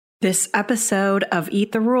This episode of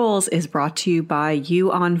Eat the Rules is brought to you by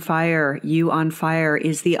You on Fire. You on Fire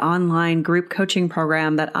is the online group coaching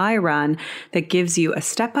program that I run that gives you a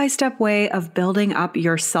step-by-step way of building up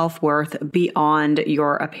your self-worth beyond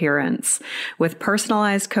your appearance. With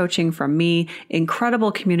personalized coaching from me,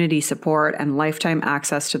 incredible community support, and lifetime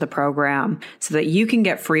access to the program so that you can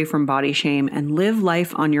get free from body shame and live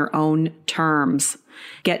life on your own terms.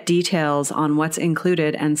 Get details on what's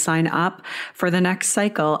included and sign up for the next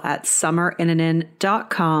cycle at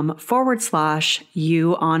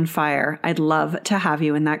summerinnanen.com/you on fire. I'd love to have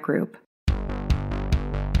you in that group.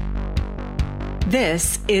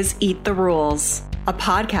 This is Eat the Rules, a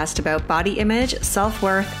podcast about body image,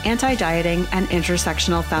 self-worth, anti-dieting, and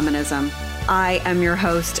intersectional feminism. I am your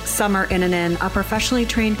host, Summer Innanen, a professionally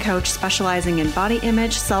trained coach specializing in body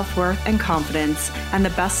image, self-worth, and confidence, and the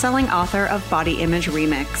best-selling author of Body Image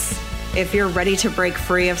Remix. If you're ready to break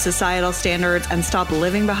free of societal standards and stop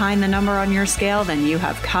living behind the number on your scale, then you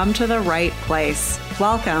have come to the right place.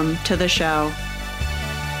 Welcome to the show.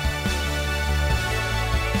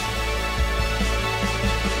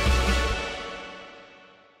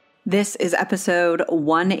 This is episode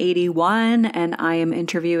 181, and I am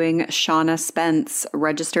interviewing Shauna Spence,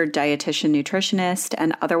 registered dietitian nutritionist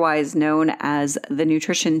and otherwise known as the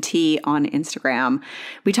Nutrition Tea on Instagram.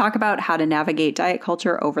 We talk about how to navigate diet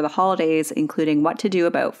culture over the holidays, including what to do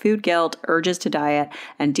about food guilt, urges to diet,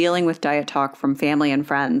 and dealing with diet talk from family and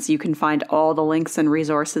friends. You can find all the links and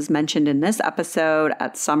resources mentioned in this episode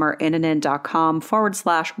at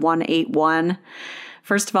summerinnanen.com/181.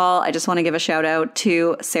 First of all, I just want to give a shout out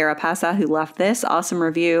to Sarah Passa, who left this awesome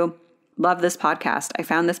review. Love this podcast. I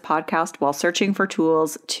found this podcast while searching for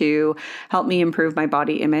tools to help me improve my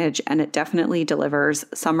body image, and it definitely delivers.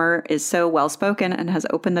 Summer is so well-spoken and has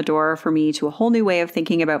opened the door for me to a whole new way of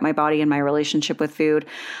thinking about my body and my relationship with food.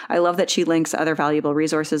 I love that she links other valuable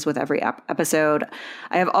resources with every episode.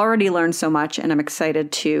 I have already learned so much, and I'm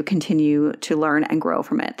excited to continue to learn and grow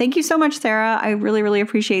from it. Thank you so much, Sarah. I really, really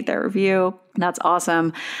appreciate that review. That's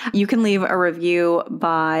awesome. You can leave a review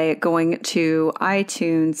by going to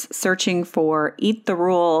iTunes, searching for Eat the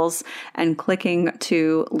Rules, and clicking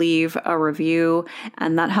to leave a review.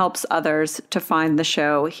 And that helps others to find the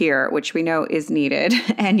show here, which we know is needed.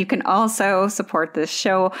 And you can also support this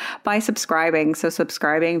show by subscribing. So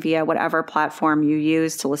subscribing via whatever platform you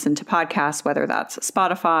use to listen to podcasts, whether that's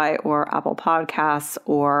Spotify or Apple Podcasts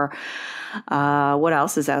or what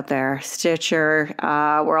else is out there? Stitcher.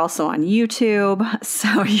 We're also on YouTube,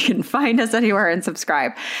 so you can find us anywhere and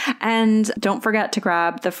subscribe. And don't forget to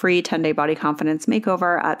grab the free 10-day body confidence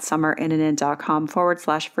makeover at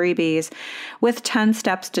summerinnanen.com/freebies with 10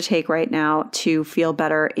 steps to take right now to feel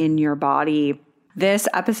better in your body. This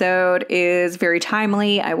episode is very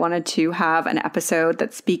timely. I wanted to have an episode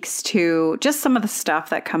that speaks to just some of the stuff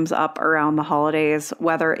that comes up around the holidays,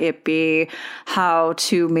 whether it be how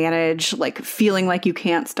to manage like feeling like you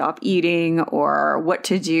can't stop eating, or what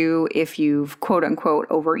to do if you've quote unquote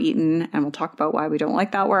overeaten. And we'll talk about why we don't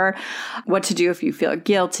like that word. What to do if you feel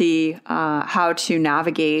guilty, how to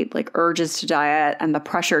navigate like urges to diet and the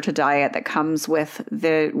pressure to diet that comes with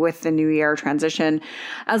the new year transition,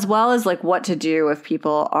 as well as like what to do if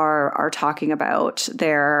people are talking about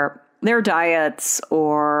their diets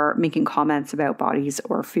or making comments about bodies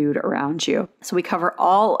or food around you. So we cover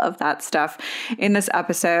all of that stuff in this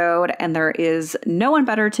episode, and there is no one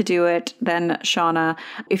better to do it than Shauna.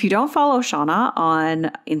 If you don't follow Shauna on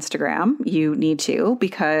Instagram, you need to,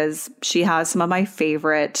 because she has some of my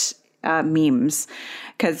favorite memes,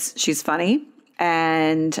 because she's funny.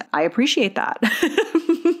 And I appreciate that.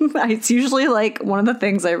 It's usually like one of the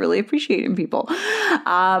things I really appreciate in people.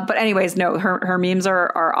 But anyways, no, her memes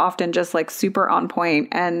are often just like super on point.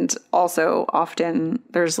 And also often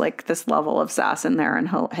there's like this level of sass in there and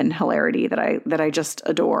hilarity that I just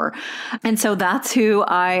adore. And so that's who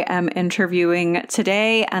I am interviewing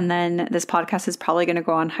today. And then this podcast is probably going to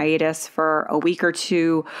go on hiatus for a week or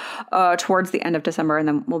two towards the end of December. And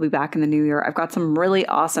then we'll be back in the new year. I've got some really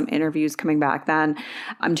awesome interviews coming back then.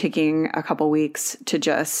 I'm taking a couple weeks to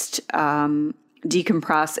just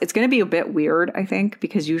decompress. It's going to be a bit weird, I think,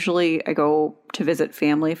 because usually I go to visit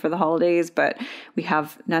family for the holidays, but we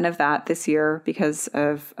have none of that this year because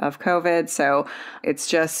of COVID. So it's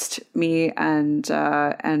just me and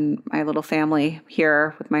my little family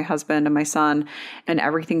here with my husband and my son, and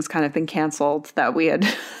everything's kind of been canceled that we had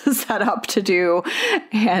set up to do.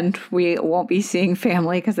 And we won't be seeing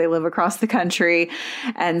family because they live across the country.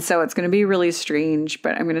 And so it's going to be really strange,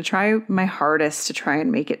 but I'm going to try my hardest to try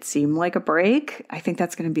and make it seem like a break. I think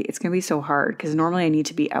it's going to be so hard because normally I need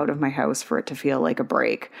to be out of my house for it to feel like a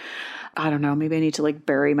break. I don't know, maybe I need to like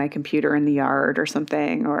bury my computer in the yard or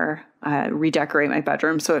something, or redecorate my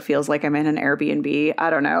bedroom so it feels like I'm in an Airbnb. I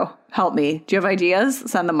don't know. Help me. Do you have ideas?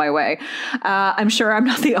 Send them my way. I'm sure I'm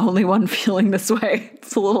not the only one feeling this way.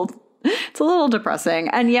 It's a little depressing.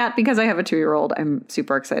 And yet, because I have a 2-year-old, I'm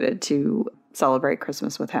super excited to celebrate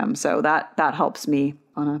Christmas with him. So that helps me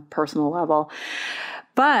on a personal level.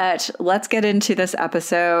 But let's get into this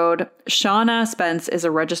episode. Shauna Spence is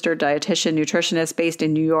a registered dietitian nutritionist based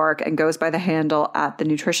in New York and goes by the handle at the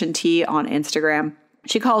Nutrition Tea on Instagram.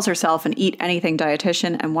 She calls herself an Eat Anything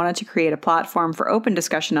dietitian and wanted to create a platform for open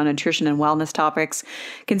discussion on nutrition and wellness topics,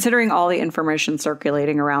 considering all the information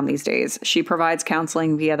circulating around these days. She provides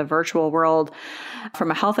counseling via the virtual world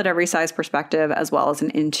from a health at every size perspective, as well as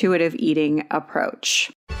an intuitive eating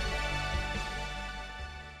approach.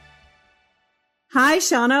 Hi,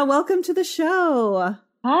 Shauna. Welcome to the show.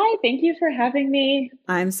 Hi, thank you for having me.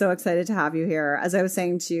 I'm so excited to have you here. As I was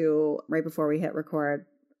saying to you right before we hit record,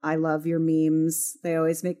 I love your memes. They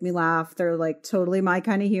always make me laugh. They're like totally my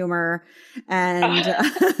kind of humor. And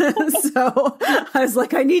so I was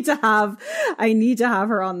like, I need to have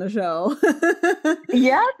her on the show.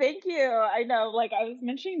 Yeah, thank you. I know, like I was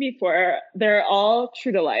mentioning before, they're all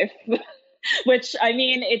true to life. Which, I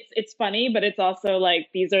mean, it's funny, but it's also like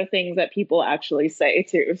these are things that people actually say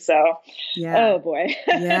too. So, yeah. Oh boy.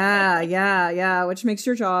 Yeah. Which makes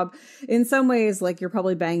your job in some ways like you're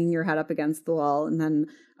probably banging your head up against the wall. And then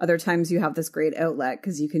other times you have this great outlet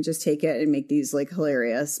because you can just take it and make these like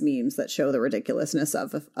hilarious memes that show the ridiculousness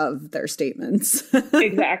of their statements.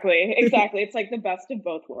 Exactly. It's like the best of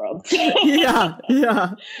both worlds.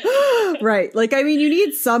 Yeah. Right. Like, I mean, you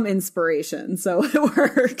need some inspiration, so it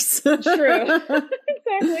works. True.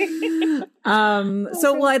 Exactly.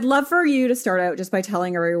 Well, I'd love for you to start out just by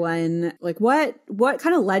telling everyone, like, what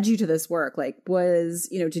kind of led you to this work? Like,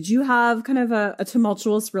 did you have kind of a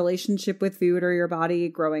tumultuous relationship with food or your body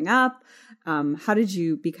growing up? How did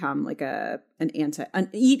you become like an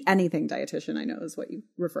Eat Anything dietitian? I know is what you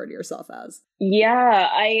refer to yourself as. Yeah,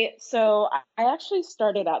 I actually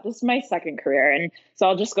started out, this is my second career. And so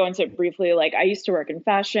I'll just go into it briefly. Like I used to work in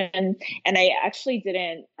fashion and I actually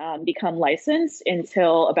didn't become licensed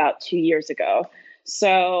until about 2 years ago.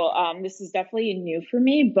 So this is definitely new for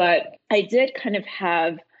me, but I did kind of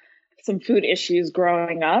have some food issues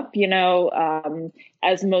growing up,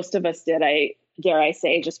 as most of us did, dare I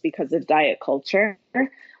say, just because of diet culture.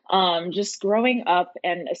 Just growing up,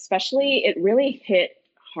 and especially it really hit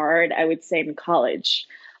hard, I would say, in college.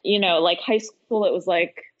 Like high school, it was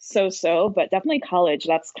like so, but definitely college.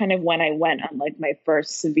 That's kind of when I went on like my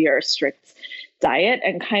first severe strict diet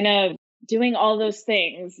and kind of doing all those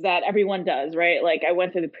things that everyone does, right? Like I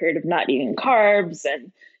went through the period of not eating carbs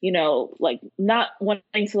and, like not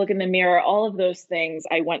wanting to look in the mirror, all of those things.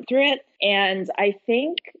 I went through it. And I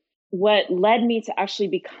think what led me to actually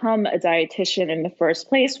become a dietitian in the first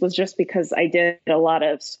place was just because I did a lot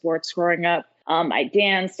of sports growing up. I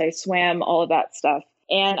danced, I swam, all of that stuff.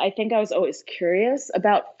 And I think I was always curious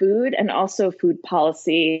about food and also food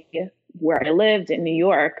policy where I lived in New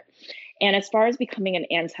York. And as far as becoming an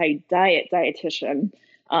anti-diet dietitian,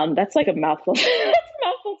 that's like a mouthful. It's a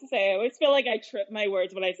mouthful to say. I always feel like I trip my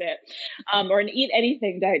words when I say it. Or an Eat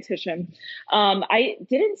Anything dietitian. I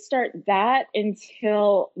didn't start that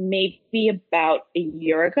until maybe about a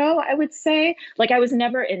year ago, I would say. Like I was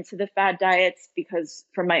never into the fad diets because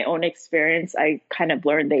from my own experience, I kind of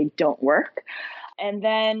learned they don't work. And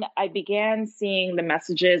then I began seeing the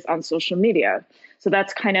messages on social media. So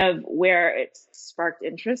that's kind of where it sparked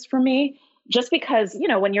interest for me. Just because,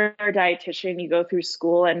 when you're a dietitian, you go through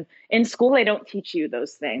school, and in school, they don't teach you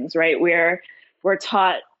those things, right? We're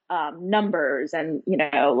taught numbers and,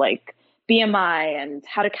 like BMI and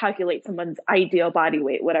how to calculate someone's ideal body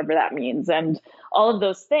weight, whatever that means, and all of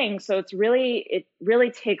those things. So it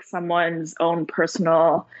really takes someone's own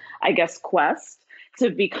personal, I guess, quest to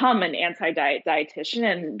become an anti-diet dietitian.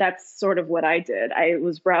 And that's sort of what I did. I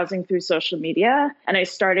was browsing through social media and I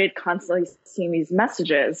started constantly seeing these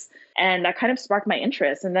messages, and that kind of sparked my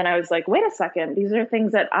interest. And then I was like, wait a second, these are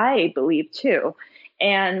things that I believe too.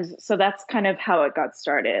 And so that's kind of how it got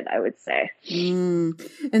started, I would say.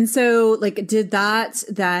 And so like,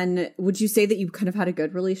 would you say that you kind of had a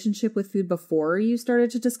good relationship with food before you started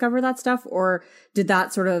to discover that stuff? Or did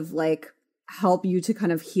that sort of like help you to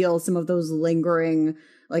kind of heal some of those lingering,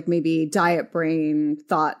 like maybe diet brain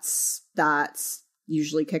thoughts that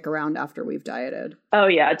usually kick around after we've dieted? Oh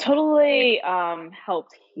yeah, totally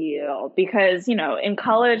helped heal because, in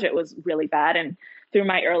college it was really bad and through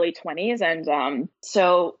my early 20s. And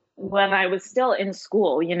so when I was still in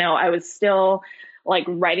school, I was still like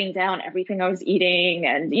writing down everything I was eating.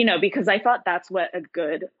 And, because I thought that's what a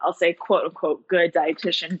good, I'll say, quote unquote, good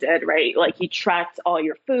dietitian did, right? Like you tracked all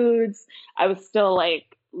your foods. I was still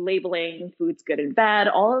like labeling foods good and bad,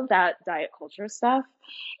 all of that diet culture stuff.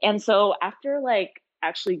 And so after like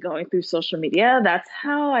actually going through social media, that's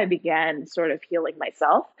how I began sort of healing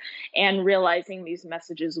myself and realizing these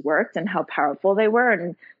messages worked and how powerful they were.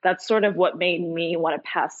 And that's sort of what made me want to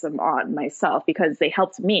pass them on myself because they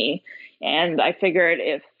helped me. And I figured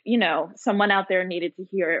if, someone out there needed to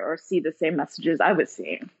hear or see the same messages I was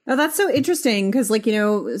seeing. Oh, that's so interesting. Cause like,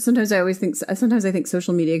 sometimes I think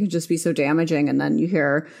social media can just be so damaging. And then you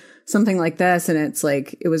hear something like this and it's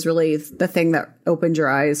like, it was really the thing that opened your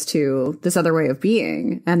eyes to this other way of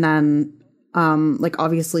being. And then, like,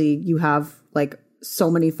 obviously you have like so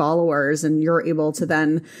many followers and you're able to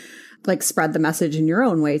then like spread the message in your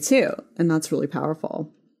own way too. And that's really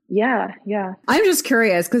powerful. Yeah. Yeah. I'm just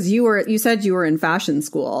curious because you said you were in fashion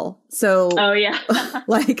school. So, oh yeah.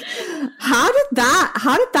 like, how did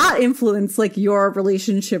that influence like your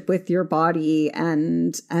relationship with your body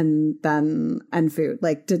and food?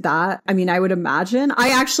 Like, did that, I mean, I would imagine I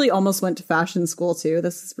actually almost went to fashion school too.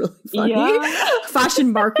 This is really funny. Yeah.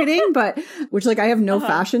 Fashion marketing, but which like I have no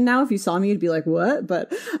fashion now. If you saw me, you'd be like, what?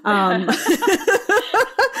 But,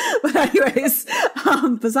 but anyways,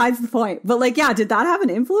 besides the point, but like, yeah, did that have an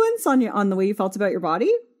influence on the way you felt about your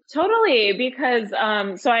body? Totally, because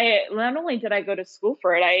so I not only did I go to school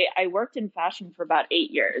for it, I worked in fashion for about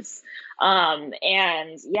 8 years,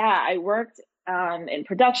 and yeah, I worked in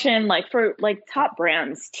production, like for like top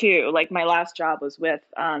brands too. Like my last job was with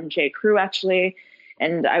J. Crew actually,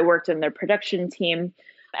 and I worked in their production team.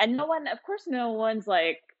 And no one's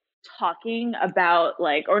like talking about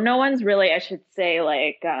like, or no one's really, I should say,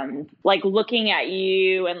 like looking at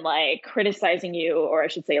you and like criticizing you, or I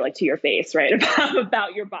should say like to your face, right?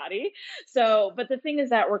 about your body. So, but the thing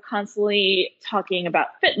is that we're constantly talking about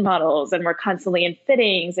fit models and we're constantly in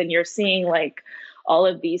fittings and you're seeing like all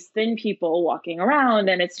of these thin people walking around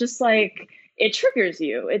and it's just like, it triggers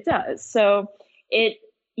you. It does. So it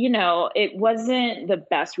wasn't the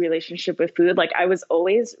best relationship with food. Like I was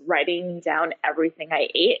always writing down everything I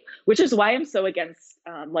ate, which is why I'm so against,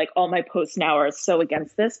 like all my posts now are so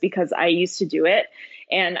against this because I used to do it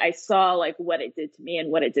and I saw like what it did to me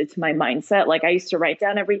and what it did to my mindset. Like I used to write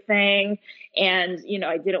down everything and,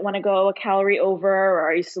 I didn't want to go a calorie over,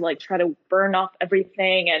 or I used to like try to burn off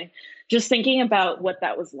everything. And just thinking about what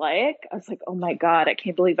that was like, I was like, oh my God, I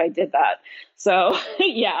can't believe I did that. So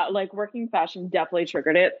yeah, like working fashion definitely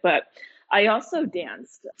triggered it, but I also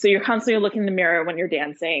danced. So you're constantly looking in the mirror when you're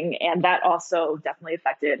dancing. And that also definitely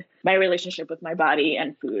affected my relationship with my body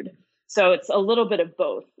and food. So it's a little bit of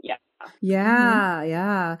both. Yeah. Yeah. Mm-hmm.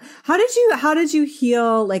 Yeah. How did you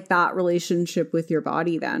heal like that relationship with your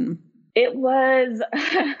body then? It was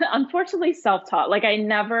unfortunately self-taught. Like I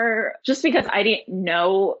never, just because I didn't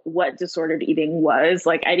know what disordered eating was,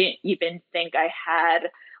 like I didn't even think I had,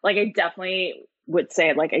 like I definitely would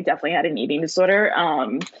say like I definitely had an eating disorder.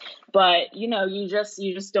 But you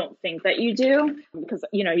just don't think that you do because,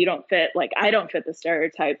 you don't fit, like I don't fit the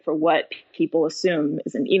stereotype for what people assume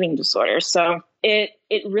is an eating disorder. So it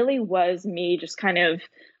really was me just kind of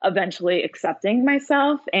eventually accepting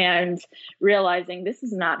myself and realizing this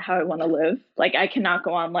is not how I want to live. Like I cannot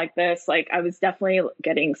go on like this. Like I was definitely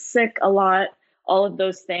getting sick a lot, all of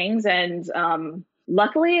those things. And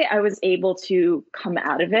luckily I was able to come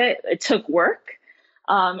out of it. It took work.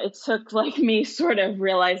 It took like me sort of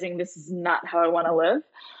realizing this is not how I want to live.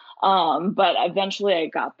 But eventually I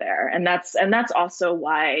got there. And that's also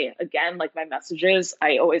why, again, like my messages,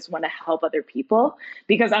 I always want to help other people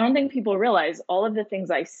because I don't think people realize all of the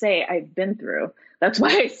things I say I've been through. That's why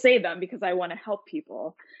I say them, because I want to help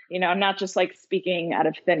people, I'm not just like speaking out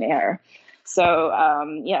of thin air. So,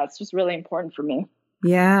 yeah, it's just really important for me.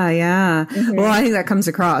 Yeah. Yeah. Mm-hmm. Well, I think that comes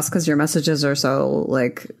across because your messages are so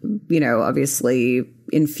like, obviously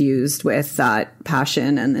infused with that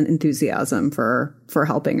passion and enthusiasm for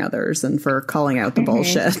helping others and for calling out the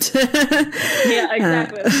bullshit. Yeah,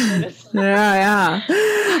 exactly.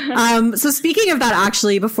 Yeah. So speaking of that,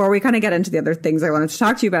 actually, before we kind of get into the other things I wanted to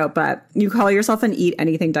talk to you about, but you call yourself an eat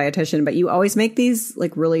anything dietitian, but you always make these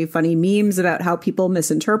like really funny memes about how people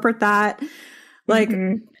misinterpret that. Like,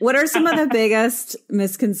 what are some of the biggest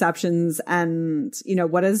misconceptions and,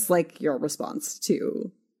 what is like your response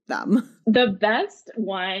to them? The best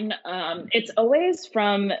one, it's always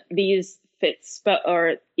from these Fitspo,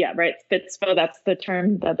 or yeah, right, Fitspo, that's the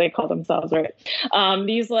term that they call themselves, right?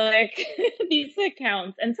 These like, these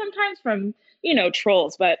accounts, and sometimes from,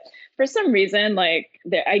 trolls, but for some reason, like,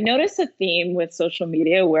 I noticed a theme with social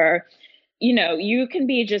media where you can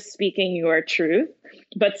be just speaking your truth,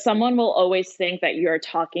 but someone will always think that you're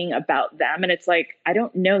talking about them. And it's like, I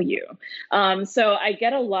don't know you. So I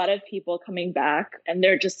get a lot of people coming back and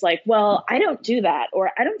they're just like, well, I don't do that.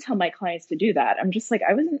 Or I don't tell my clients to do that. I'm just like,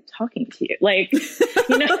 I wasn't talking to you. Like,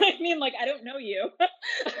 you know what I mean? Like, I don't know you.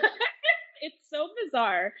 It's so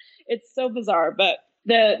bizarre. It's so bizarre. But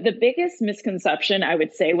the biggest misconception, I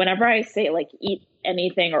would say, whenever I say like eat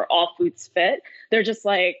anything or all foods fit, they're just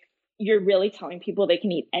like, you're really telling people they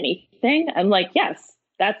can eat anything? I'm like, yes,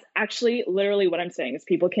 that's actually literally what I'm saying is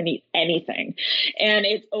people can eat anything. And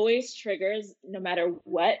it always triggers no matter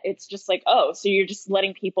what. It's just like, oh, so you're just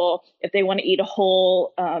letting people, if they want to eat a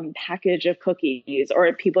whole package of cookies, or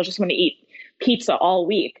if people just want to eat pizza all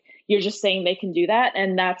week, you're just saying they can do that.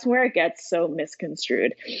 And that's where it gets so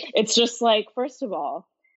misconstrued. It's just like, first of all,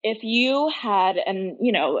 if you had, and,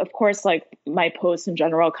 of course, like my posts in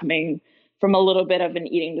general coming from a little bit of an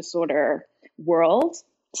eating disorder world.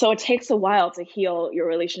 So it takes a while to heal your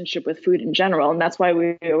relationship with food in general. And that's why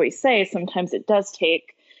we always say sometimes it does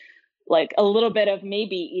take like a little bit of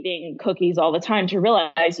maybe eating cookies all the time to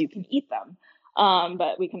realize you can eat them.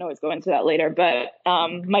 But we can always go into that later. But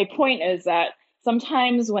my point is that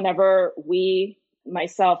sometimes whenever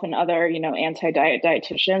myself and other, anti-diet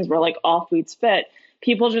dietitians, we're like all foods fit,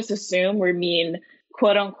 people just assume we mean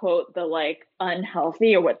quote unquote, the like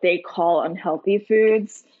unhealthy or what they call unhealthy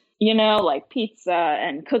foods, like pizza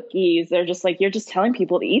and cookies. They're just like, you're just telling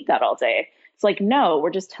people to eat that all day. It's like, no, we're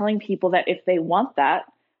just telling people that if they want that,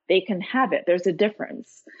 they can have it. There's a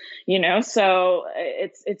difference, so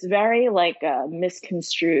it's very like a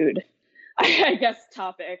misconstrued, I guess,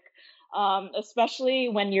 topic. Especially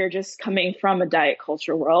when you're just coming from a diet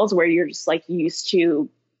culture world where you're just like used to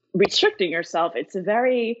restricting yourself. It's a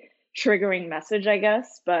very triggering message, I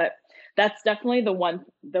guess, but that's definitely the one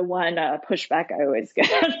pushback I always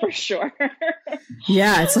get for sure.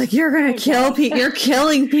 Yeah, it's like you're gonna kill people. You're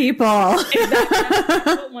killing people. Exactly. That's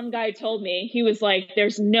what one guy told me. He was like,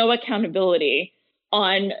 "There's no accountability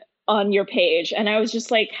on your page," and I was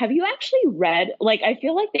just like, "Have you actually read?" Like, I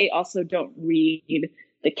feel like they also don't read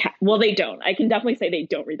well, they don't. I can definitely say they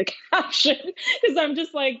don't read the caption because I'm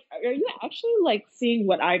just like, are you actually like seeing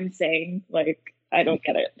what I'm saying? Like, I don't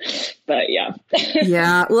get it, but yeah.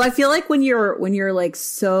 Yeah. Well, I feel like when you're like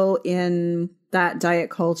so in that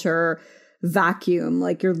diet culture vacuum,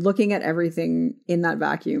 like you're looking at everything in that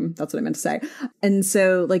vacuum. That's what I meant to say. And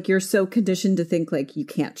so like, you're so conditioned to think like you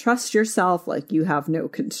can't trust yourself, like you have no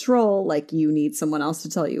control, like you need someone else to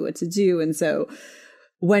tell you what to do. And so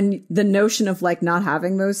when the notion of like not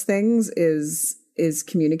having those things is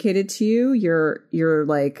communicated to you, you're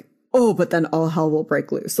like, oh, but then all hell will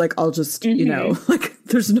break loose. Like, I'll just, like,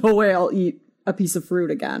 there's no way I'll eat a piece of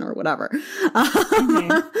fruit again or whatever.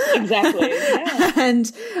 Exactly. Yeah.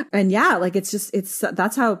 And yeah, like,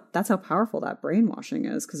 that's how powerful that brainwashing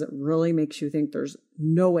is. Cause it really makes you think there's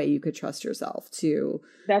no way you could trust yourself to.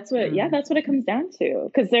 That's what it comes down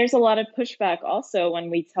to. Cause there's a lot of pushback also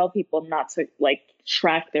when we tell people not to like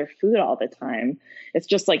track their food all the time. It's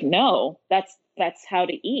just like, no, that's how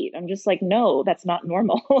to eat. I'm just like, no, that's not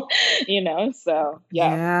normal, So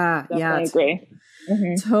yeah, definitely agree.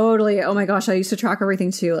 Mm-hmm. Totally. Oh my gosh, I used to track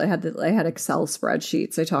everything too. I had Excel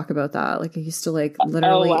spreadsheets. I talk about that. Like, I used to like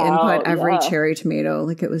literally input every cherry tomato.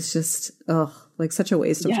 Like, it was just like such a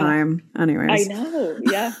waste of time. Anyways, I know.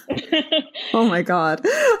 Yeah. Oh my God.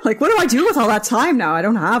 Like, what do I do with all that time now? I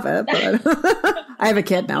don't have it, but I have a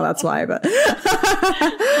kid now. That's why. But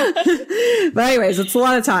anyways, it's a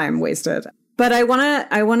lot of time wasted. But I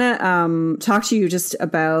want to talk to you just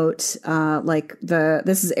about like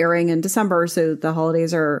this is airing in December, so the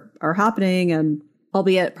holidays are happening, and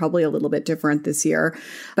albeit probably a little bit different this year,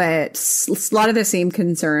 but a lot of the same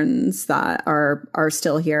concerns that are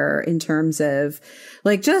still here in terms of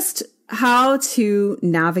like just how to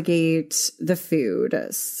navigate the food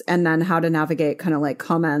and then how to navigate kind of like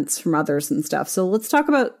comments from others and stuff. So let's talk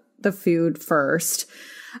about the food first.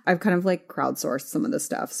 I've kind of like crowdsourced some of this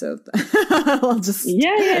stuff, so I'll just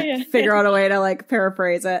figure out a way to like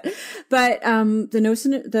paraphrase it. But the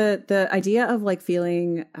notion, the idea of like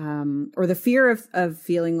feeling or the fear of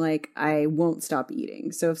feeling like I won't stop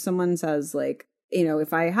eating. So if someone says like,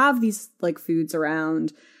 if I have these like foods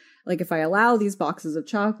around, like if I allow these boxes of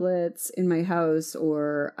chocolates in my house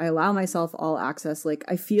or I allow myself all access, like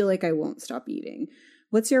I feel like I won't stop eating.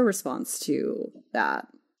 What's your response to that?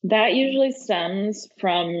 That usually stems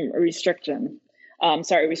from restriction.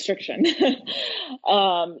 restriction.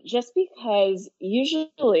 Just because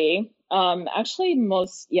usually, actually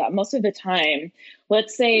most of the time,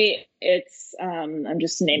 let's say it's, I'm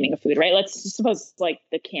just naming a food, right? Let's just suppose like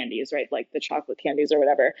the candies, right? Like the chocolate candies or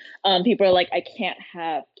whatever. People are like, I can't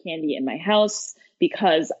have candy in my house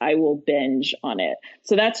because I will binge on it.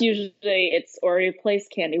 So that's usually it's, or replace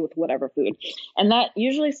candy with whatever food. And that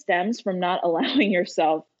usually stems from not allowing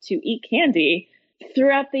yourself to eat candy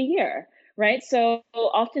throughout the year. Right. So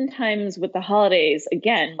oftentimes with the holidays,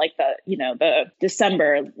 again, like the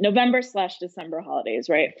November/December holidays,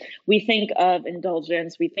 right? We think of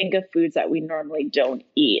indulgence, we think of foods that we normally don't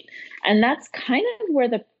eat. And that's kind of where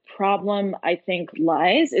the problem, I think,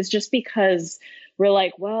 lies, is just because we're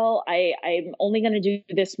like, well, I'm only going to do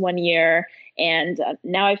this one year. And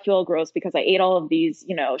now I feel gross because I ate all of these,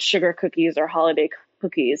 sugar cookies or holiday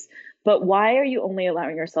cookies. But why are you only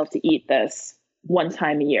allowing yourself to eat this one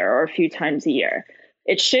time a year or a few times a year?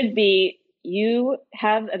 It should be you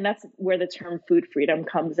have, and that's where the term food freedom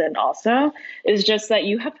comes in also, is just that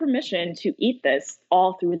you have permission to eat this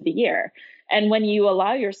all through the year. And when you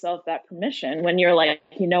allow yourself that permission, when you're like,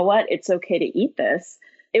 you know what, it's okay to eat this,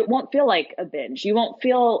 it won't feel like a binge. You won't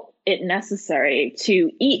feel it necessary to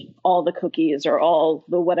eat all the cookies or all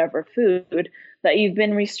the whatever food that you've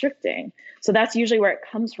been restricting. So that's usually where it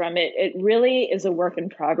comes from. It really is a work in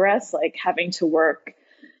progress, like having to work,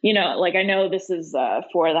 like I know this is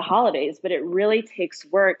for the holidays, but it really takes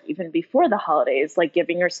work even before the holidays, like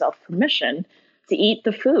giving yourself permission to eat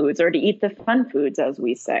the foods or to eat the fun foods, as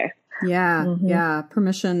we say. Yeah. Mm-hmm. Yeah.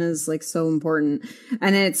 Permission is like so important.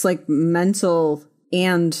 And it's like mental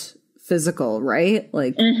and physical, right?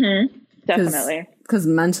 Like, definitely. Because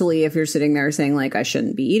mentally, if you're sitting there saying like, I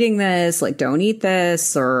shouldn't be eating this, like, don't eat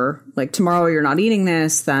this, or like tomorrow you're not eating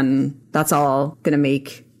this, then that's all going to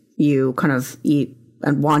make you kind of eat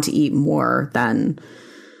and want to eat more than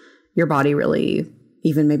your body really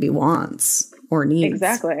even maybe wants or needs.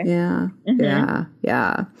 Exactly. Yeah. Mm-hmm. Yeah.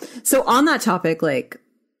 Yeah. So on that topic, like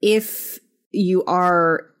if you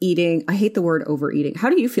are eating, I hate the word overeating. How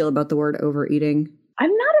do you feel about the word overeating? I'm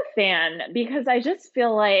not a fan because I just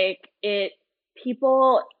feel like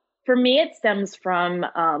for me, it stems from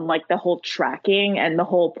like the whole tracking and the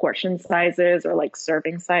whole portion sizes or like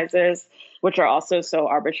serving sizes, which are also so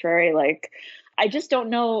arbitrary. Like, I just don't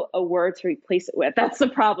know a word to replace it with. That's the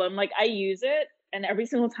problem. Like, I use it, and every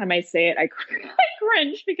single time I say it, I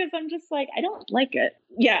cringe because I'm just like, I don't like it.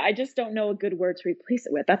 Yeah, I just don't know a good word to replace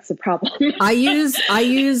it with. That's the problem. I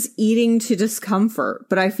use eating to discomfort,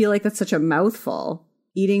 but I feel like that's such a mouthful.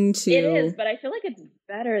 Eating to... It is, but I feel like it's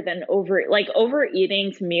better than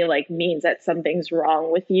overeating to me, like, means that something's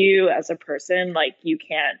wrong with you as a person. Like, you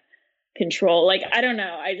can't control, like, I don't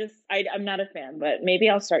know. I'm not a fan, but maybe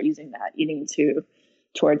I'll start using that, eating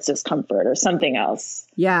towards discomfort or something else.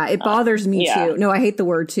 Yeah, it bothers me too. No, I hate the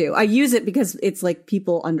word too. I use it because it's like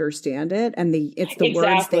people understand it and it's the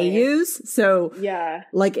words they use. So yeah,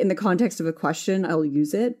 like in the context of a question, I'll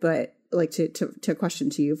use it, but like to question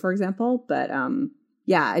to you, for example. But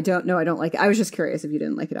yeah, I don't know. I don't like it. I was just curious if you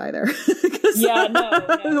didn't like it either. Yeah, no,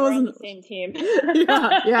 we're on the same team.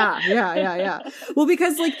 Yeah. Well,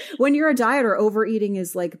 because like when you're a dieter, overeating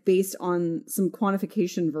is like based on some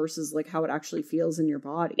quantification versus like how it actually feels in your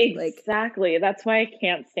body. Exactly. That's why I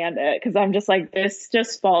can't stand it, because I'm just like, this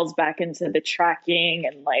just falls back into the tracking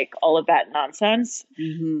and like all of that nonsense.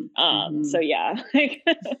 So yeah.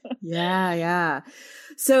 Yeah.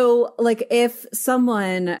 So like if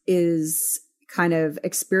someone is kind of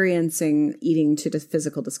experiencing eating to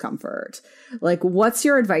physical discomfort, like what's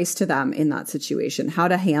your advice to them in that situation? How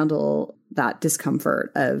to handle that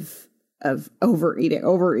discomfort of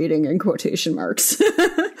overeating in quotation marks?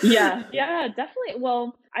 Yeah, definitely.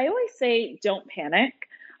 Well, I always say don't panic,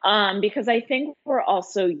 because I think we're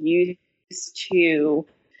also used to,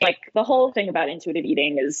 like, the whole thing about intuitive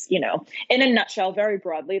eating is, in a nutshell, very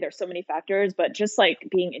broadly, there's so many factors, but just like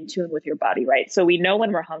being in tune with your body, right? So we know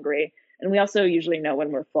when we're hungry, and we also usually know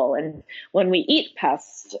when we're full. And when we eat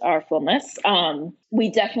past our fullness,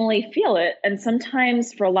 we definitely feel it. And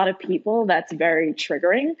sometimes for a lot of people, that's very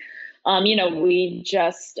triggering. We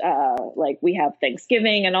just we have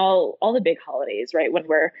Thanksgiving and all the big holidays, right?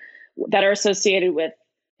 That are associated with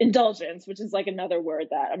indulgence, which is like another word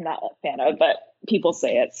that I'm not a fan of, but people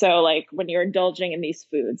say it. So like when you're indulging in these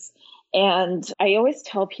foods, and I always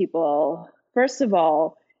tell people, first of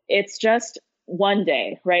all, it's just one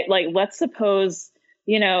day, right? Like, let's suppose,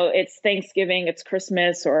 it's Thanksgiving, it's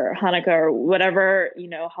Christmas or Hanukkah or whatever,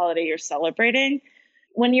 holiday you're celebrating.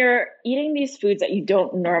 When you're eating these foods that you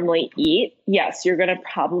don't normally eat, yes, you're going to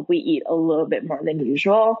probably eat a little bit more than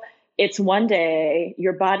usual. It's one day.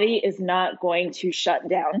 Your body is not going to shut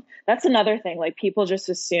down. That's another thing. Like people just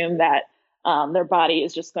assume that their body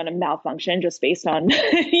is just going to malfunction just based on,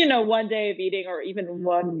 one day of eating or even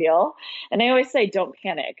one meal. And I always say, don't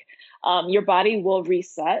panic. Your body will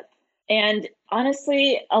reset. And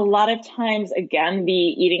honestly, a lot of times, again, the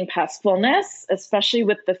eating past fullness, especially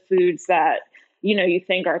with the foods that, you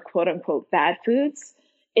think are quote unquote bad foods,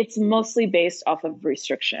 it's mostly based off of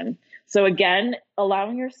restriction. So again,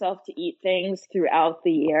 allowing yourself to eat things throughout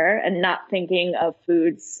the year and not thinking of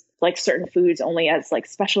foods like certain foods only as like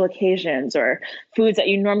special occasions or foods that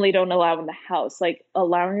you normally don't allow in the house, like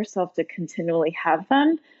allowing yourself to continually have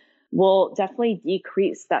them will definitely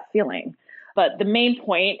decrease that feeling. But the main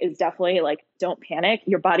point is definitely like, don't panic.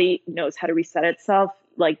 Your body knows how to reset itself.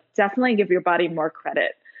 Like definitely give your body more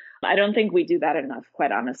credit. I don't think we do that enough,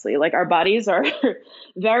 quite honestly. Like our bodies are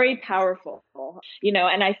very powerful,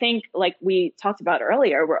 and I think like we talked about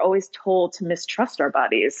earlier, we're always told to mistrust our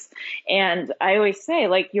bodies. And I always say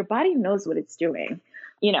like your body knows what it's doing.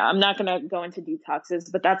 I'm not going to go into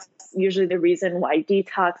detoxes, but that's usually the reason why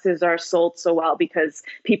detoxes are sold so well, because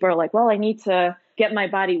people are like, well, I need to get my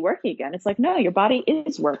body working again. It's like, no, your body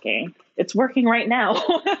is working. It's working right now.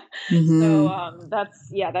 Mm-hmm. So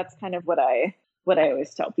that's kind of what I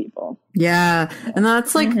always tell people. Yeah. And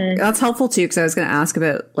that's like, that's helpful too. Cause I was going to ask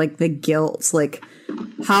about like the guilt, like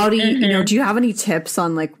how do you, do you have any tips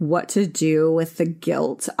on like what to do with the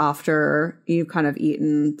guilt after you've kind of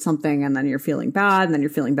eaten something and then you're feeling bad and then you're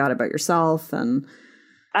feeling bad about yourself? And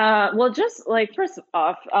well, just like, first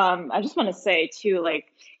off, I just want to say too, like,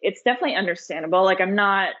 it's definitely understandable. Like I'm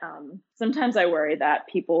not, sometimes I worry that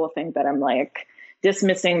people will think that I'm like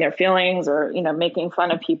dismissing their feelings or, making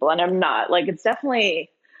fun of people. And I'm not. Like, it's definitely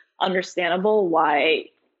understandable why,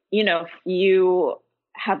 you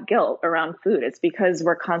have guilt around food. It's because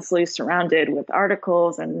we're constantly surrounded with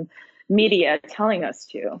articles and media telling us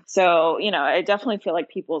to. So, I definitely feel like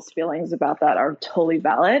people's feelings about that are totally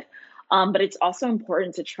valid. But it's also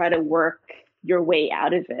important to try to work your way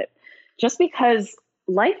out of it, just because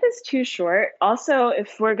life is too short. Also,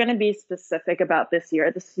 if we're going to be specific about this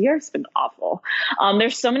year's been awful.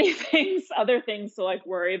 There's so many other things to like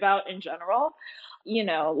worry about in general,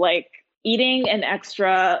 like eating an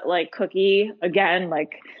extra like cookie again,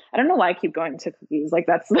 like, I don't know why I keep going to cookies. Like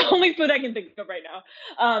that's the only food I can think of right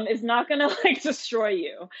now, is not going to like destroy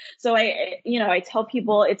you. So I tell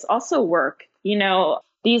people it's also work,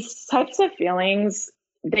 these types of feelings,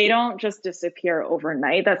 they don't just disappear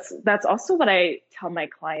overnight. That's also what I tell my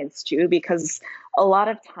clients too, because a lot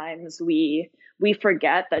of times we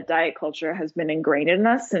forget that diet culture has been ingrained in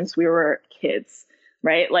us since we were kids,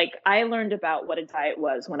 right? Like I learned about what a diet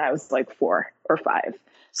was when I was like 4 or 5.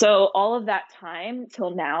 So all of that time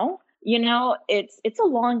till now, it's a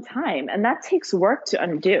long time, and that takes work to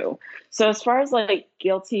undo. So as far as like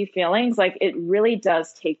guilty feelings, like it really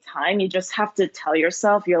does take time. You just have to tell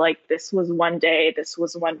yourself, you're like, this was one day, this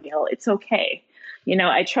was one meal. It's okay.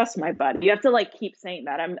 I trust my body. You have to like keep saying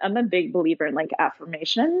that. I'm a big believer in like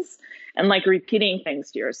affirmations and like repeating things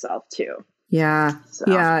to yourself too. Yeah. So,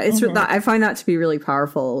 yeah. It's I find that to be really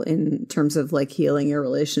powerful in terms of like healing your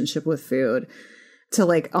relationship with food. To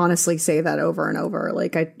like honestly say that over and over,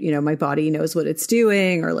 like my body knows what it's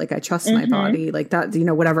doing, or like I trust my body, like that,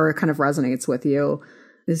 whatever kind of resonates with you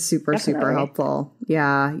is super, super helpful.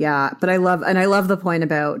 Yeah. Yeah. But I love the point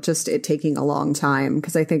about just it taking a long time,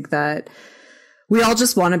 because I think that we all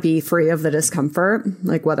just want to be free of the discomfort,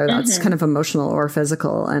 like whether that's kind of emotional or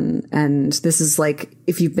physical. And this is like,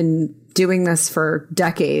 if you've been doing this for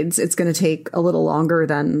decades, it's going to take a little longer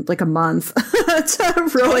than like a month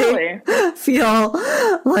to really feel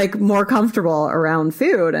like more comfortable around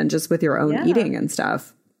food and just with your own eating and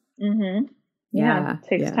stuff. Yeah. It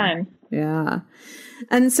takes time. Yeah.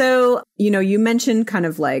 And so, you mentioned kind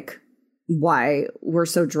of like why we're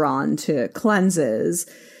so drawn to cleanses.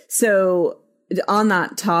 So on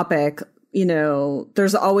that topic,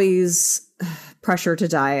 there's always pressure to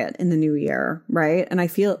diet in the new year, right? And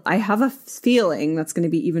I have a feeling that's going to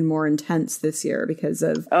be even more intense this year because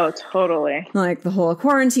of totally, like the whole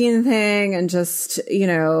quarantine thing, and just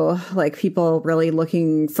like people really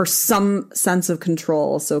looking for some sense of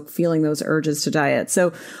control, so feeling those urges to diet.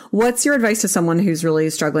 So what's your advice to someone who's really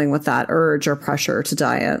struggling with that urge or pressure to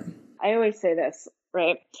diet? I always say this,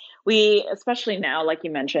 right? We, especially now, like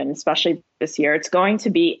you mentioned, especially this year, it's going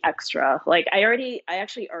to be extra. Like I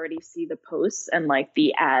actually already see the posts and like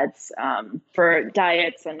the ads for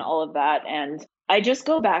diets and all of that. And I just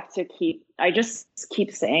go back to keep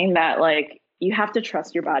saying that, like, you have to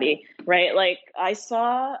trust your body, right? Like I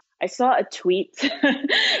saw a tweet,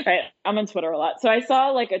 right? I'm on Twitter a lot. So I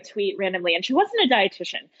saw like a tweet randomly, and she wasn't a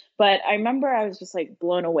dietitian, but I remember I was just like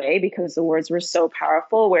blown away because the words were so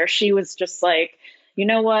powerful, where she was just like, you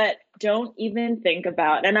know what? Don't even think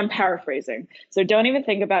about, and I'm paraphrasing. So don't even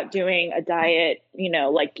think about doing a diet,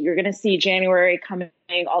 like you're going to see January coming,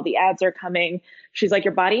 all the ads are coming. She's like,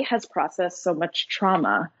 your body has processed so much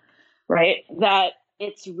trauma, right? That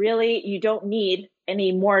it's really, you don't need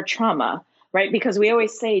any more trauma, right? Because we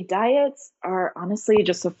always say diets are honestly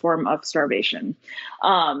just a form of starvation.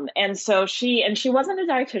 And so she wasn't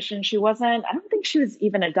a dietitian. I don't think she was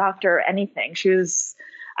even a doctor or anything.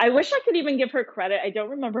 I wish I could even give her credit. I don't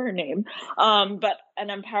remember her name. And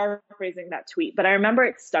I'm paraphrasing that tweet, but I remember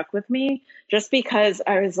it stuck with me just because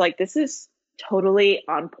I was like, this is totally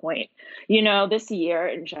on point. This year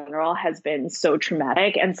in general has been so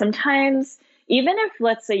traumatic. And sometimes, even if,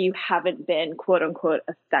 let's say, you haven't been quote unquote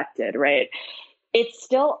affected, right? It's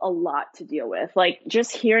still a lot to deal with. Like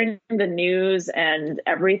just hearing the news and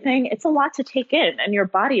everything, it's a lot to take in, and your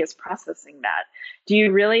body is processing that. Do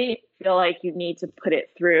you really feel like you need to put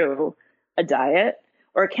it through a diet?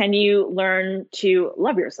 Or can you learn to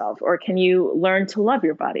love yourself? Or can you learn to love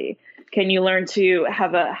your body? Can you learn to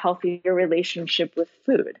have a healthier relationship with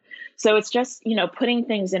food? So it's just, putting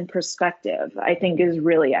things in perspective, I think is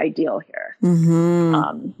really ideal here.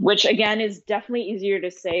 Which again is definitely easier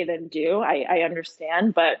to say than do. I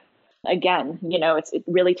understand, but again, it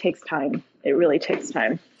really takes time. It really takes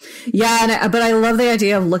time. Yeah. But I love the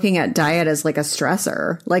idea of looking at diet as like a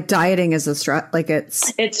stressor, like dieting is a stress, like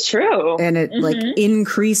it's true. And it like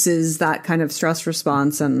increases that kind of stress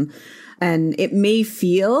response. And it may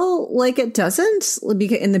feel like it doesn't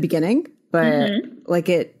in the beginning, but like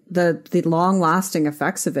the long lasting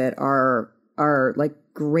effects of it are like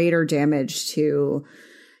greater damage to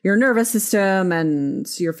your nervous system and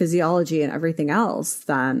your physiology and everything else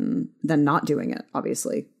than not doing it,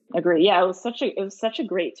 obviously. Agree. Yeah, it was such a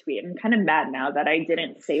great tweet. I'm kind of mad now that I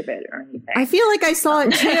didn't save it or anything. I feel like I saw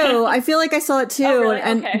it too. Oh, really?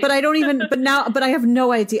 And okay. but I don't even. But I have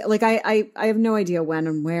no idea. Like I have no idea when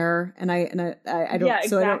and where. And I don't. Yeah, exactly.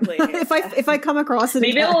 So I don't, if I come across it,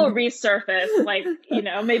 maybe again, it will resurface. Like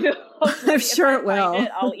maybe I'm sure it will.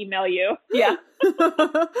 I'll email you. Yeah.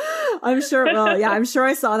 I'm sure it will. Yeah, I'm sure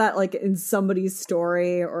I saw that like in somebody's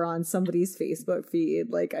story or on somebody's Facebook feed.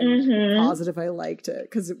 Like I'm positive I liked it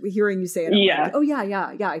because hearing you say it, I'm like, oh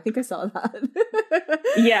yeah. I think I saw that.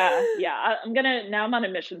 yeah. I'm on a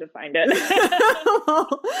mission to find it.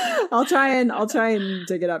 Well, I'll try and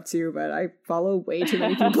dig it up too, but I follow way too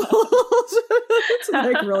many people to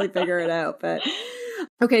like really figure it out. But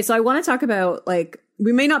okay, so I want to talk about like,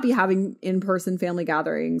 we may not be having in-person family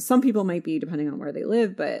gatherings. Some people might be, depending on where they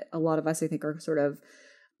live, but a lot of us, I think, are sort of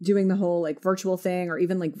doing the whole like virtual thing, or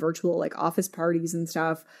even like virtual like office parties and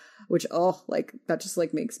stuff, which like that just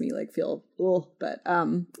like makes me like feel but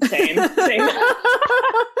same.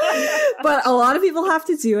 But a lot of people have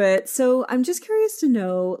to do it. So I'm just curious to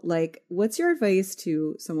know, like, what's your advice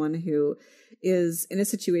to someone who is in a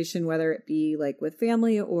situation, whether it be like with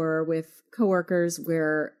family or with coworkers,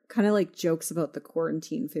 where kind of like jokes about the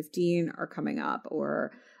quarantine 15 are coming up?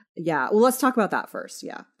 Or let's talk about that first.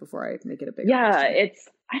 Yeah. Before I make it a bigger question.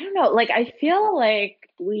 I don't know. Like, I feel like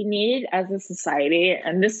we need as a society,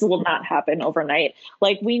 and this will not happen overnight.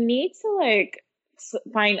 Like we need to like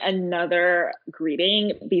find another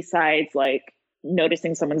greeting besides like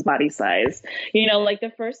noticing someone's body size, like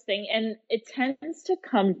the first thing. And it tends to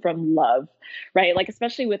come from love, right? Like,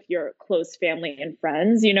 especially with your close family and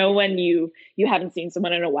friends, when you haven't seen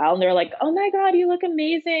someone in a while and they're like, oh my God, you look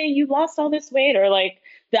amazing. You've lost all this weight. Or like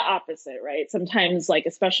the opposite, right? Sometimes, like,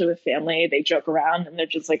 especially with family, they joke around and they're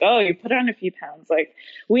just like, oh, you put on a few pounds. Like,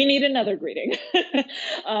 we need another greeting.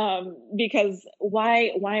 Because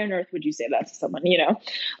why on earth would you say that to someone,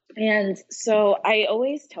 And so I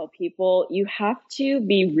always tell people, you have to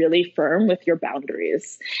be really firm with your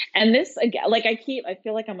boundaries. And this, again, like I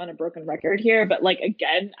feel like I'm on a broken record here, but like,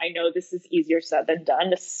 again, I know this is easier said than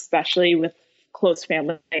done, especially with close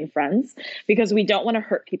family and friends, because we don't want to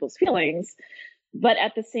hurt people's feelings. But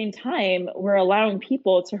at the same time, we're allowing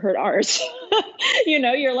people to hurt ours.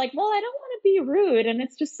 You're like, well, I don't want to be rude. And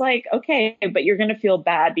it's just like, okay, but you're going to feel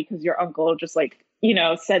bad because your uncle just like,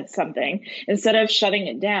 said something, instead of shutting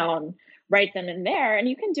it down right then and there. And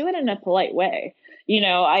you can do it in a polite way.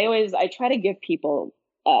 I try to give people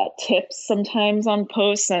tips sometimes on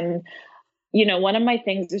posts. And, one of my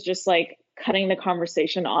things is just like cutting the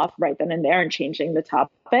conversation off right then and there and changing the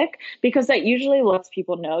topic, because that usually lets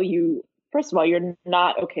people know you first of all, you're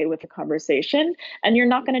not okay with the conversation and you're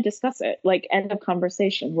not going to discuss it. Like, end of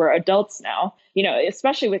conversation. We're adults now,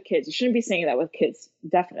 especially with kids. You shouldn't be saying that with kids,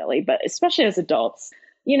 definitely, but especially as adults,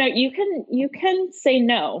 you can say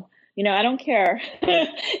no. I don't care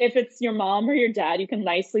if it's your mom or your dad. You can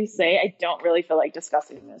nicely say, I don't really feel like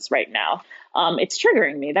discussing this right now. It's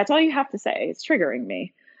triggering me. That's all you have to say. It's triggering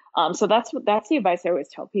me. So that's the advice I always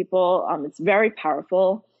tell people. It's very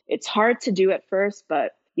powerful. It's hard to do at first,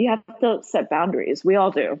 but you have to set boundaries. We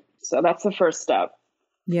all do. So that's the first step.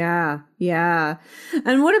 Yeah. Yeah.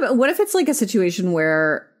 And what if it's like a situation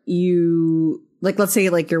where you, like, let's say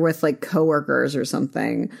like you're with like coworkers or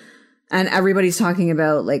something and everybody's talking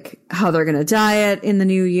about like how they're going to diet in the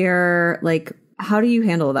new year. Like, how do you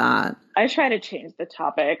handle that? I try to change the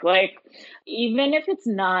topic. Like, even if it's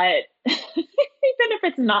not,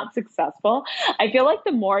 successful, I feel like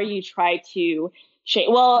the more you try to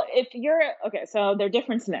well, if you're okay, so there are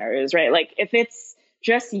different scenarios, right? Like if it's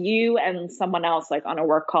just you and someone else, like on a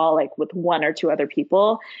work call, like with one or two other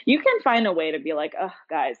people, you can find a way to be like, oh,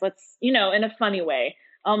 guys, let's, in a funny way.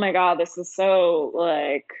 Oh my God, this is so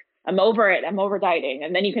like, I'm over it. I'm over dieting.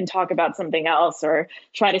 And then you can talk about something else or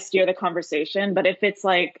try to steer the conversation. But if it's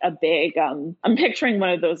like a big, I'm picturing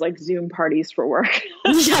one of those like Zoom parties for work.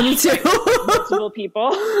 Yeah, me too. multiple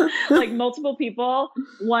people.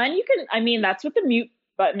 One, that's what the mute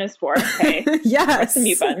button is for. Okay. Yes. Press the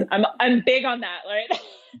mute button. I'm big on that, right?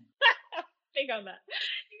 Big on that.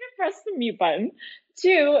 You can press the mute button.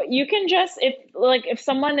 Two, you can just, if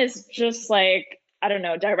someone is just like, I don't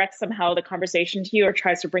know, direct somehow the conversation to you or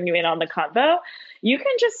tries to bring you in on the convo, you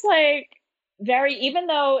can just like even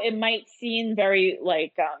though it might seem very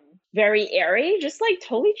like, very airy, just like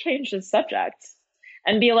totally change the subject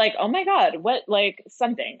and be like, oh my God, what, like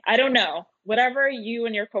something, I don't know, whatever you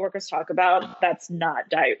and your coworkers talk about, that's not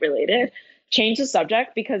diet related, change the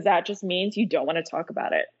subject because that just means you don't want to talk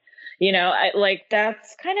about it.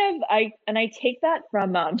 That's kind of, I take that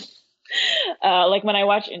from, like when I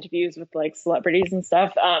watch interviews with like celebrities and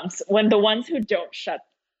stuff, when the ones who don't shut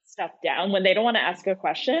stuff down, when they don't want to ask a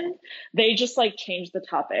question, they just like change the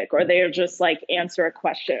topic or they just like answer a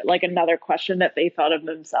question, like another question that they thought of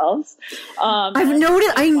themselves. I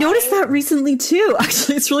noticed that recently too.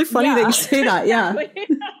 Actually, it's really funny that you say that. Yeah.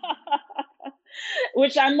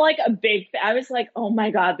 Which I'm like I was like, oh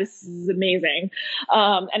my God, this is amazing.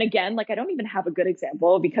 And again, like I don't even have a good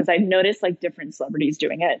example because I've noticed like different celebrities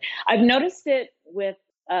doing it. I've noticed it with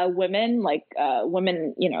women, like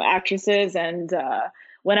women, actresses, and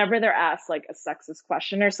whenever they're asked like a sexist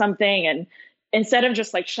question or something, and instead of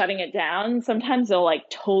just like shutting it down, sometimes they'll like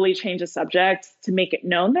totally change the subject to make it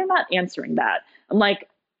known they're not answering that. I'm like,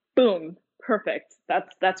 boom, perfect.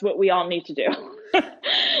 That's what we all need to do.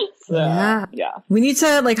 So, yeah. We need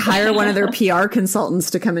to like hire one of their PR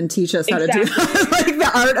consultants to come and teach us how to do like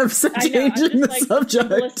the art of changing the like,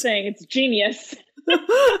 subject. Listening, it's genius.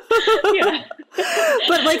 Yeah.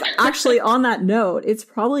 But like actually on that note, it's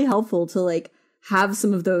probably helpful to like have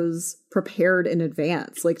some of those prepared in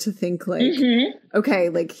advance, like to think like, okay,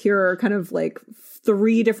 like here are kind of like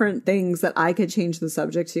 3 different things that I could change the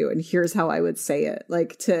subject to, and here's how I would say it.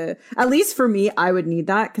 Like to, at least for me, I would need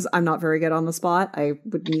that because I'm not very good on the spot. I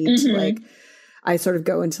would need to like, I sort of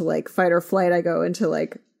go into like fight or flight. I go into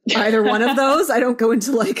like either one of those. I don't go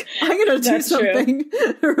into like, I'm going to do something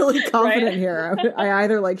really confident here. I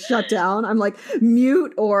either like shut down, I'm like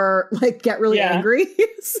mute, or like get really angry.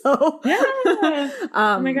 So,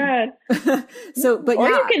 oh my God. So, but or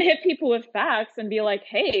you can hit people with facts and be like,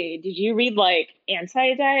 hey, did you read like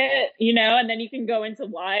anti-diet, and then you can go into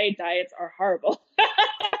why diets are horrible.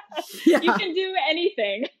 You can do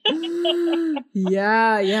anything.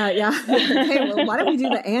 Yeah. Hey, well, why don't we do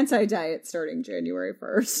the anti-diet starting January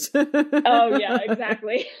 1st? Oh, yeah,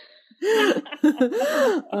 exactly.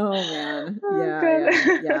 Oh, man.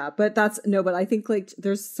 Yeah. But but I think like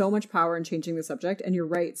there's so much power in changing the subject. And you're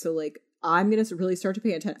right. So like, I'm going to really start to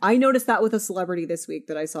pay attention. I noticed that with a celebrity this week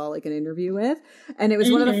that I saw like an interview with. And it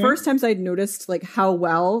was one of the first times I'd noticed like how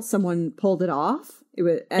well someone pulled it off. It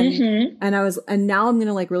was, and now I'm going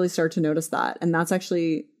to like really start to notice that. And that's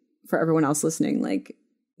actually for everyone else listening, like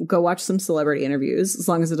go watch some celebrity interviews as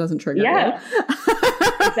long as it doesn't trigger you.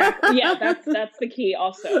 Exactly. Yeah. That's the key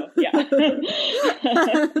also. Yeah.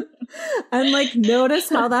 And like, notice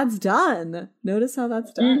how that's done.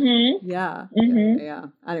 Yeah. Yeah.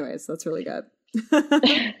 Anyways, that's really good.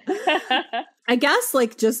 I guess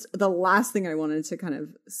like just the last thing I wanted to kind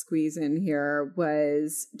of squeeze in here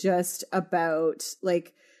was just about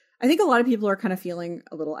like, I think a lot of people are kind of feeling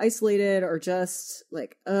a little isolated or just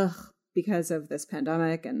like, because of this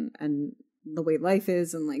pandemic and the way life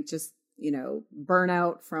is, and like just,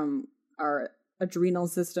 burnout from our adrenal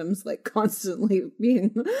systems like constantly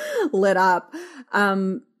being lit up.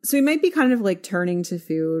 So we might be kind of like turning to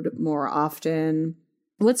food more often.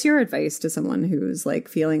 What's your advice to someone who's like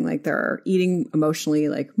feeling like they're eating emotionally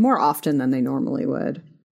like more often than they normally would?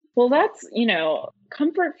 Well, that's,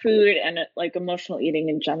 comfort food and like emotional eating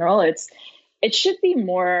in general, it should be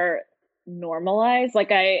more normalized.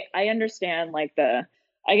 Like I understand like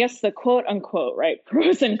I guess the quote unquote, right,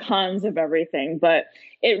 pros and cons of everything, but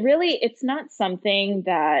it's not something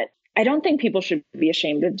that I don't think people should be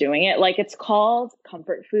ashamed of doing it. Like it's called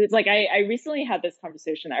comfort foods. Like I recently had this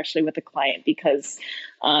conversation actually with a client because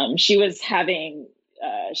she was having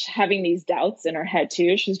these doubts in her head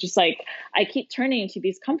too. She's just like, I keep turning to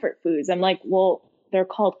these comfort foods. I'm like, well, they're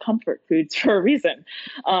called comfort foods for a reason.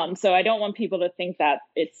 So I don't want people to think that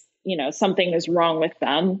it's, something is wrong with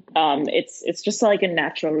them. It's just like a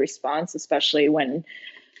natural response, especially when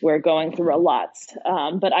we're going through a lot.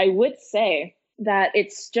 But I would say that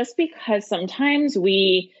it's just because sometimes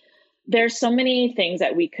there's so many things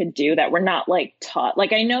that we could do that we're not like taught.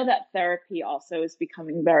 Like I know that therapy also is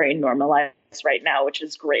becoming very normalized right now, which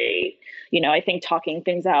is great. I think talking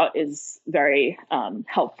things out is very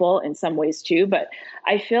helpful in some ways too. But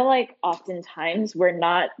I feel like oftentimes we're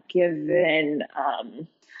not given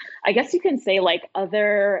I guess you can say like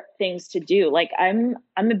other things to do. Like I'm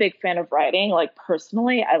a big fan of writing. Like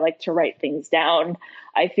personally, I like to write things down.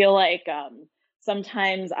 I feel like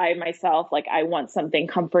sometimes I myself, like I want something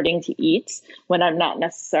comforting to eat when I'm not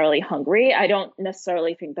necessarily hungry. I don't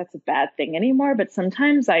necessarily think that's a bad thing anymore, but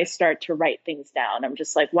sometimes I start to write things down. I'm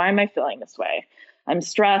just like, why am I feeling this way? I'm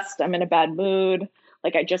stressed. I'm in a bad mood.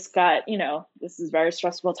 Like I just got, this is a very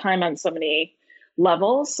stressful time on so many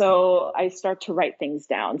levels. So I start to write things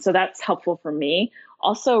down. So that's helpful for me.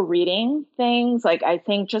 Also reading things, like I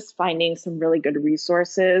think just finding some really good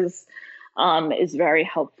resources is very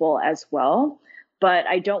helpful as well. But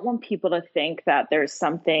I don't want people to think that there's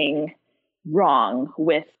something wrong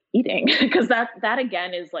with eating because that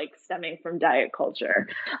again is like stemming from diet culture.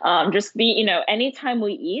 Anytime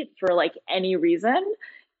we eat for like any reason,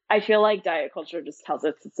 I feel like diet culture just tells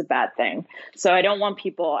us it's a bad thing. So I want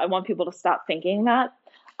people to stop thinking that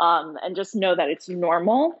and just know that it's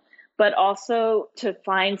normal, but also to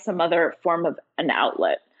find some other form of an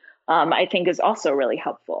outlet, I think is also really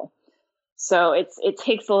helpful. So it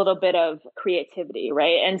takes a little bit of creativity,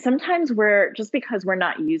 right? And sometimes because we're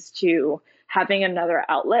not used to having another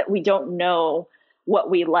outlet, we don't know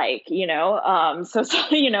what we like, so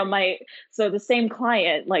the same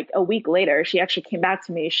client, like a week later, she actually came back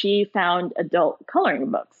to me. She found adult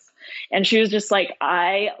coloring books and she was just like,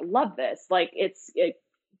 I love this. Like it's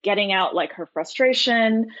getting out like her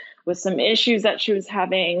frustration with some issues that she was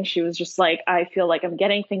having. She was just like, I feel like I'm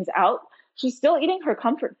getting things out. She's still eating her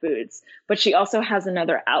comfort foods, but she also has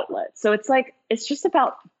another outlet. So it's like, it's just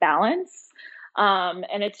about balance.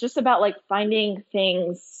 And it's just about like finding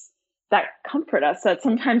things that comfort us that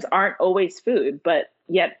sometimes aren't always food, but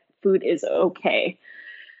yet food is okay.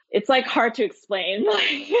 It's like hard to explain.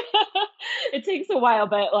 It takes a while,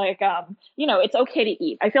 but like, it's okay to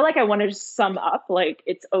eat. I feel like I want to just sum up, like,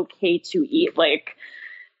 it's okay to eat, like,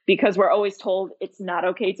 because we're always told it's not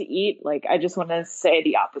okay to eat. Like, I just want to say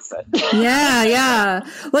the opposite. Yeah.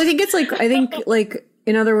 Well, I think like,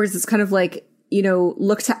 in other words, it's kind of like,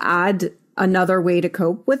 look to add another way to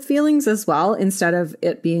cope with feelings as well, instead of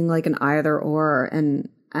it being like an either or and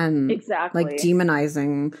exactly like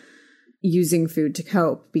demonizing using food to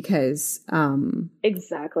cope because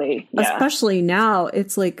exactly, yeah. Especially now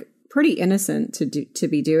it's like pretty innocent to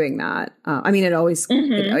be doing that. I mean, it always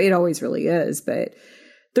it always really is, but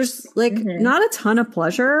there's like not a ton of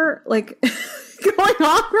pleasure like going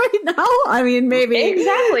on right now. I mean, maybe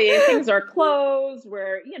exactly things are closed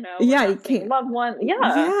where you can't loved one.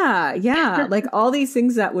 Yeah. Like all these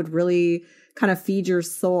things that would really kind of feed your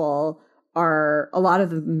soul a lot of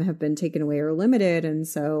them have been taken away or limited, and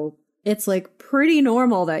so it's like pretty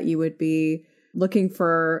normal that you would be looking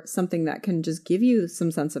for something that can just give you some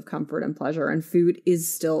sense of comfort and pleasure, and food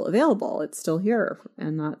is still available. It's still here,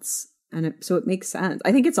 so it makes sense.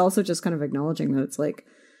 I think it's also just kind of acknowledging that it's like,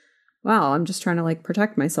 wow, I'm just trying to like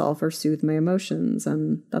protect myself or soothe my emotions,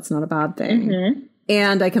 and that's not a bad thing.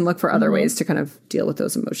 And I can look for other ways to kind of deal with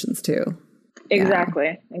those emotions too.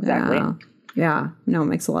 Exactly. Yeah. No, it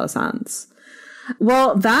makes a lot of sense.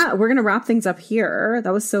 Well, we're going to wrap things up here.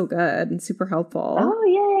 That was so good and super helpful. Oh,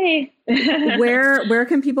 yay. Where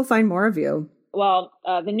can people find more of you? Well,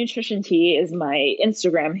 the Nutrition Tea is my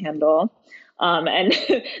Instagram handle. And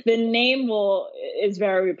the name is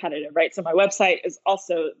very repetitive, right? So my website is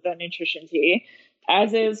also the Nutrition Tea,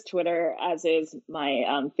 as is Twitter, as is my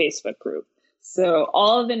Facebook group. So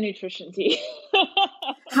all of the nutrition tea.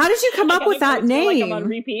 How did you come up with that name? Like I'm on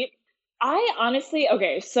repeat. I honestly,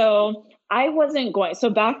 okay, so I wasn't going. So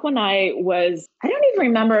back when I don't even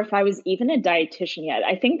remember if I was even a dietitian yet.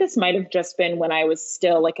 I think this might have just been when I was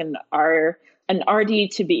still like an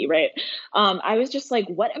RD to be, right? I was just like,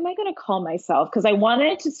 what am I going to call myself? Because I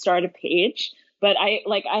wanted to start a page, but I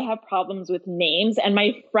have problems with names. And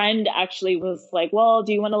my friend actually was like, well,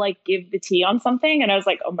 do you want to like give the tea on something? And I was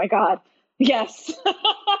like, oh my God, yes.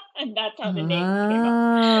 And that's how the name came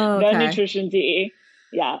up. The nutrition tea.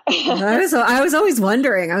 Yeah. I was always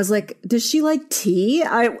wondering. I was like, does she like tea?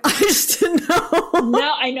 I just didn't know.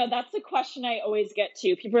 No, I know. That's the question I always get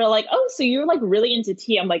too. People are like, oh, so you're like really into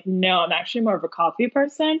tea. I'm like, no, I'm actually more of a coffee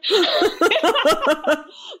person.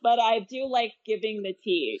 But I do like giving the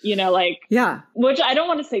tea, yeah. Which I don't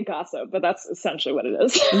want to say gossip, but that's essentially what it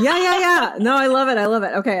is. Yeah. No, I love it.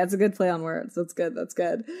 Okay. That's a good play on words. That's good.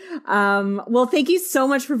 Well, thank you so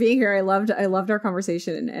much for being here. I loved our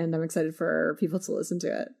conversation and I'm excited for people to listen to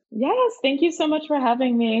it. Yes. Thank you so much for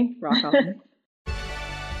having me. Rock on.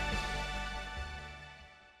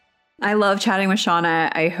 I love chatting with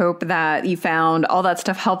Shauna. I hope that you found all that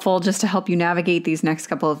stuff helpful just to help you navigate these next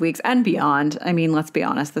couple of weeks and beyond. I mean, let's be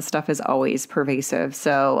honest, this stuff is always pervasive.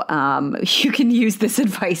 So you can use this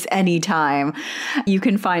advice anytime. You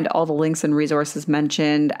can find all the links and resources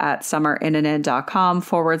mentioned at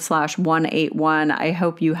summerinnanen.com/181. I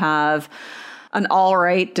hope you have an all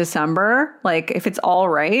right December. Like if it's all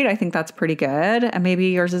right, I think that's pretty good. And maybe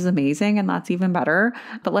yours is amazing and that's even better.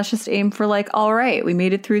 But let's just aim for like, all right, we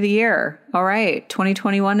made it through the year. All right,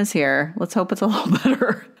 2021 is here. Let's hope it's a little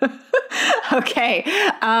better. Okay.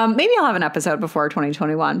 Maybe I'll have an episode before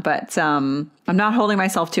 2021, but I'm not holding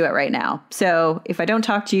myself to it right now. So if I don't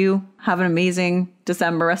talk to you, have an amazing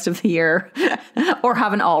December rest of the year or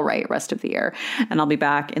have an all right rest of the year. And I'll be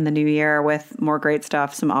back in the new year with more great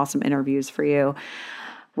stuff, some awesome interviews for you.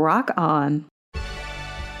 Rock on.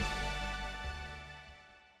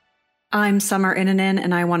 I'm Summer Innanen,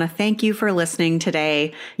 and I want to thank you for listening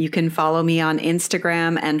today. You can follow me on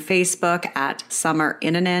Instagram and Facebook at Summer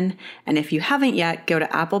Innanen. And if you haven't yet, go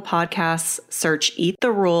to Apple Podcasts, search Eat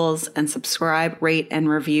the Rules, and subscribe, rate, and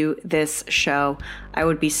review this show. I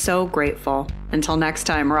would be so grateful. Until next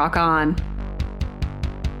time, rock on.